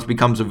Towns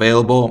becomes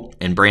available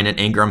and Brandon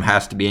Ingram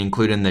has to be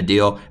included in the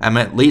deal, I'm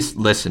at least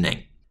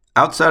listening.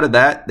 Outside of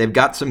that, they've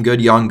got some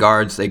good young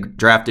guards. They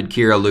drafted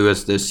Kira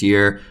Lewis this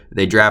year.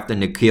 They drafted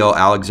Nickeil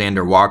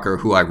Alexander-Walker,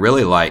 who I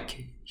really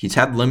like. He's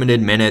had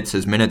limited minutes.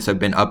 His minutes have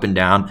been up and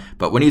down.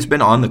 But when he's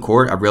been on the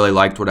court, I've really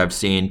liked what I've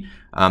seen.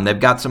 They've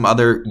got some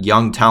other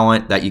young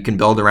talent that you can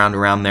build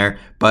around there.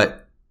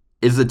 But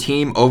is the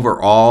team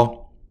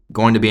overall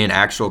going to be an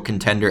actual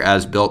contender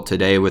as built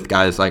today with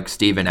guys like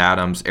Steven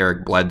Adams,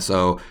 Eric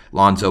Bledsoe,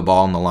 Lonzo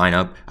Ball in the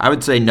lineup? I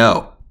would say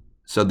no.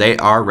 So they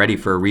are ready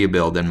for a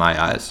rebuild in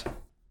my eyes.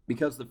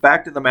 Because the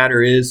fact of the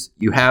matter is,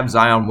 you have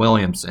Zion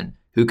Williamson,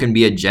 who can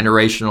be a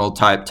generational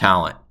type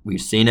talent.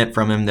 We've seen it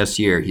from him this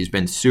year. He's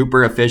been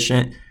super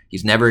efficient.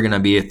 He's never going to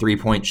be a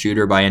three-point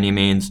shooter by any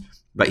means,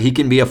 but he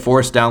can be a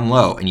force down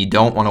low, and you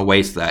don't want to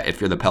waste that if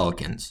you're the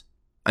Pelicans.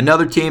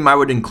 Another team I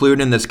would include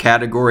in this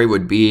category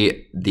would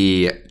be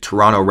the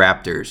Toronto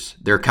Raptors.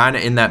 They're kind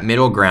of in that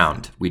middle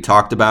ground. We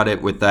talked about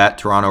it with that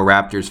Toronto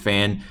Raptors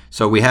fan,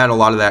 so we had a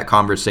lot of that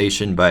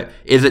conversation, but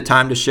is it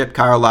time to ship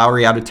Kyle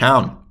Lowry out of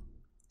town?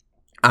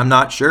 I'm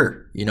not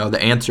sure.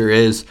 The answer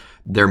is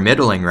they're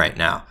middling right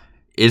now.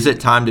 Is it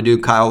time to do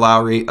Kyle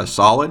Lowry a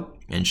solid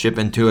and ship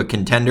into a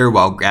contender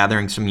while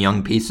gathering some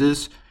young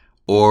pieces?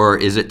 Or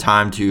is it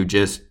time to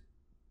just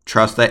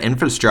trust that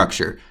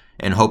infrastructure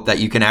and hope that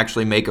you can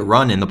actually make a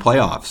run in the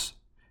playoffs?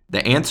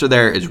 The answer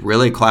there is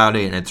really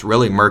cloudy and it's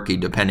really murky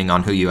depending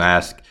on who you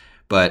ask.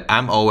 But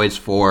I'm always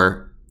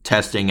for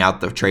testing out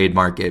the trade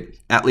market,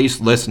 at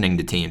least listening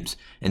to teams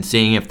and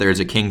seeing if there's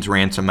a king's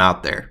ransom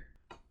out there.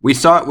 We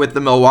saw it with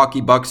the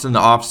Milwaukee Bucks in the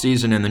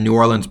offseason and the New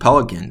Orleans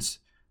Pelicans.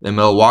 The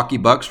Milwaukee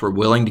Bucks were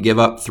willing to give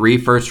up 3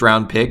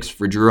 first-round picks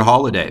for Jrue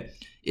Holiday.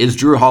 Is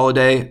Jrue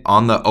Holiday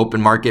on the open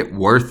market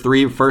worth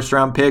 3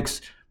 first-round picks?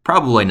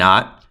 Probably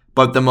not.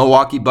 But the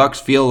Milwaukee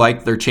Bucks feel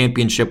like their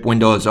championship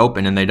window is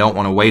open and they don't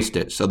want to waste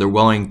it. So they're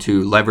willing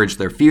to leverage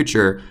their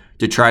future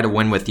to try to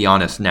win with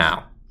Giannis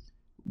now.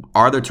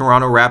 Are the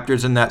Toronto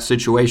Raptors in that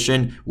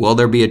situation? Will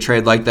there be a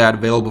trade like that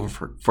available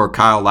for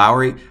Kyle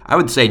Lowry? I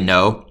would say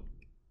no.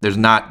 There's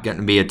not going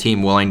to be a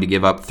team willing to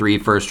give up 3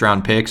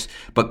 first-round picks.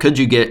 But could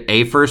you get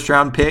a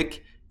first-round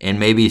pick and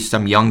maybe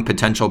some young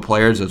potential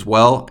players as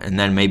well, and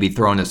then maybe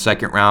throw in a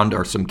second round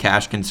or some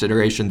cash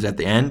considerations at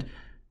the end?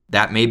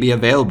 That may be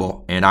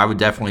available, and I would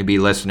definitely be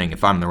listening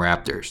if I'm the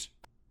Raptors.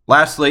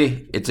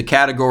 Lastly, it's a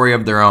category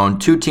of their own.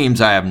 2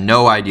 teams I have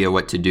no idea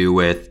what to do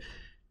with.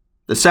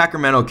 The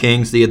Sacramento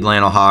Kings, the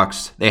Atlanta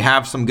Hawks. They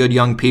have some good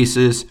young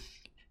pieces.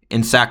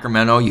 In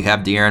Sacramento, you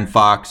have De'Aaron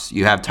Fox,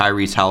 you have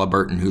Tyrese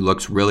Halliburton, who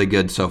looks really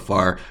good so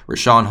far.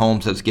 Rashawn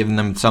Holmes has given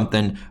them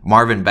something.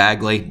 Marvin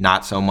Bagley,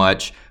 not so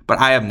much. But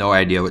I have no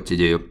idea what to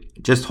do.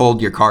 Just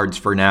hold your cards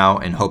for now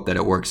and hope that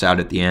it works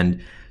out at the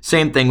end.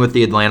 Same thing with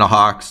the Atlanta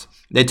Hawks.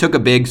 They took a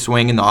big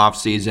swing in the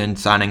offseason,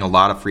 signing a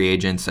lot of free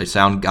agents. They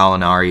signed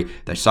Gallinari,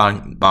 they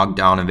signed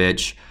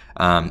Bogdanovich,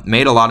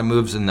 made a lot of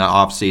moves in the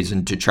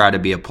offseason to try to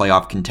be a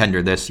playoff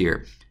contender this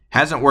year.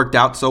 Hasn't worked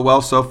out so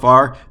well so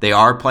far. They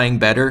are playing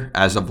better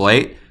as of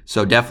late,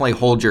 so definitely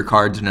hold your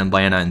cards in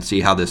Atlanta and see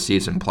how this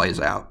season plays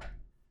out.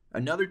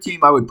 Another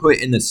team I would put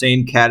in the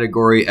same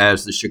category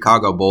as the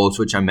Chicago Bulls,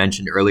 which I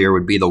mentioned earlier,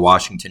 would be the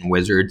Washington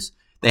Wizards.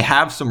 They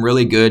have some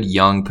really good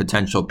young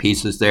potential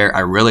pieces there.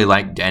 I really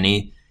like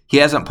Denny. He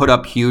hasn't put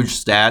up huge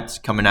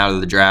stats coming out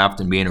of the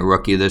draft and being a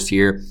rookie this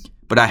year,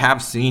 but I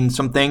have seen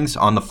some things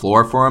on the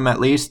floor for him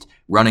at least.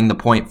 Running the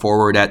point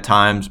forward at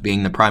times,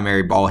 being the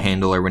primary ball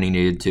handler when he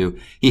needed to.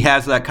 He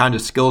has that kind of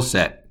skill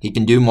set. He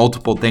can do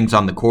multiple things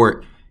on the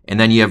court. And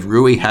then you have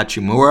Rui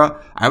Hachimura.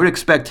 I would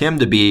expect him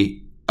to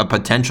be a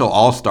potential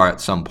all-star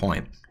at some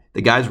point.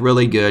 The guy's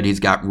really good. He's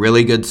got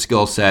really good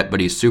skill set,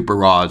 but he's super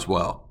raw as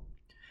well.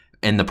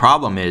 And the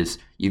problem is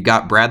you've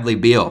got Bradley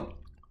Beal,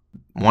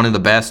 one of the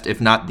best,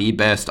 if not the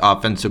best,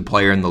 offensive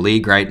player in the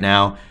league right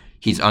now.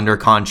 He's under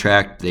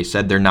contract. They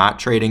said they're not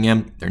trading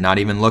him. They're not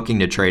even looking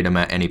to trade him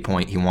at any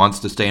point. He wants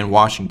to stay in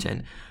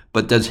Washington.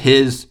 But does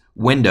his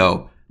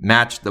window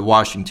match the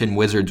Washington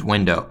Wizards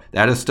window?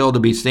 That is still to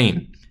be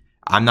seen.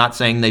 I'm not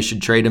saying they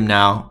should trade him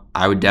now.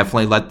 I would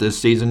definitely let this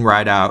season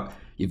ride out.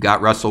 You've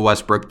got Russell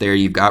Westbrook there.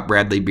 You've got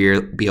Bradley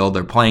Beal.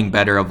 They're playing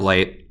better of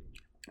late.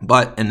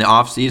 But in the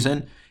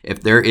offseason,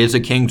 if there is a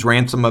king's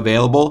ransom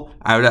available,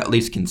 I would at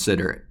least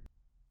consider it.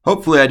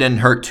 Hopefully I didn't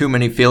hurt too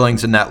many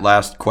feelings in that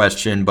last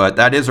question, but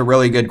that is a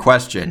really good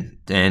question.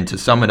 And to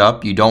sum it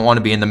up, you don't want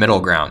to be in the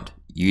middle ground.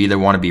 You either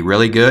want to be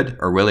really good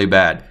or really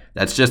bad.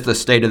 That's just the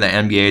state of the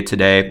NBA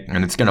today,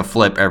 and it's going to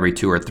flip every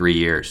 2 or 3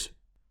 years.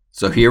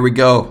 So here we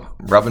go,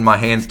 rubbing my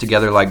hands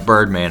together like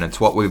Birdman. It's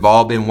what we've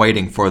all been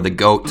waiting for, the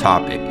GOAT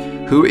topic.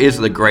 Who is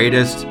the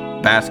greatest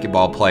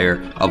basketball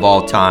player of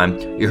all time?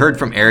 You heard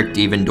from Eric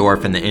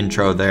Devendorf in the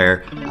intro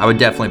there. I would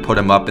definitely put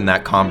him up in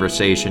that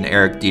conversation.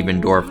 Eric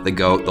Devendorf, the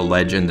GOAT, the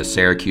legend, the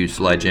Syracuse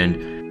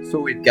legend. So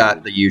we've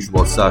got the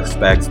usual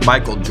suspects: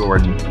 Michael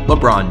Jordan,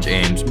 LeBron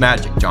James,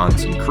 Magic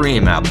Johnson,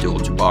 Kareem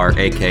Abdul-Jabbar,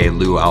 aka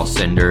Lou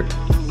Alcindor.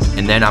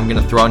 And then I'm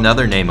going to throw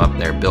another name up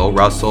there, Bill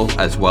Russell,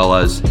 as well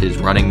as his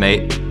running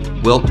mate,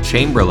 Wilt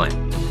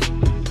Chamberlain.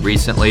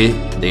 Recently,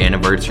 the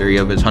anniversary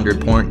of his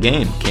 100-point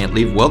game. Can't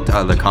leave Wilt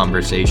out of the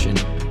conversation.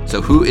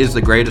 So who is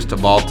the greatest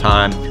of all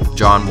time?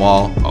 John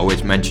Wall,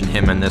 always mention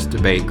him in this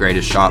debate,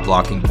 greatest shot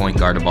blocking point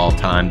guard of all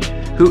time.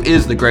 Who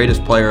is the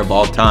greatest player of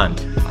all time?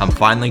 I'm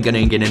finally going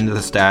to get into the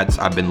stats.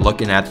 I've been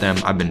looking at them.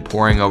 I've been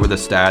poring over the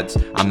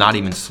stats. I'm not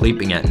even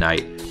sleeping at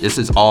night. This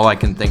is all I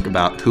can think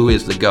about. Who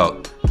is the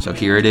GOAT? So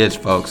here it is,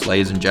 folks.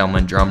 Ladies and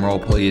gentlemen, drum roll,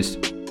 please.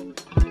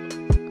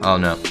 Oh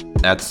no,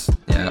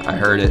 I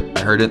heard it.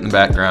 I heard it in the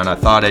background. I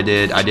thought I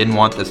did. I didn't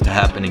want this to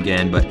happen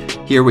again, but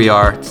here we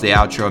are. It's the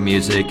outro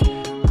music.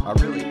 I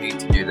really hate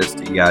to do this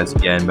to you guys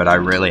again, but I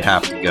really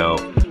have to go.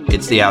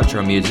 It's the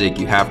outro music.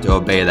 You have to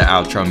obey the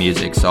outro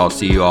music, so I'll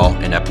see you all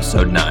in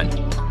episode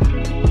 9.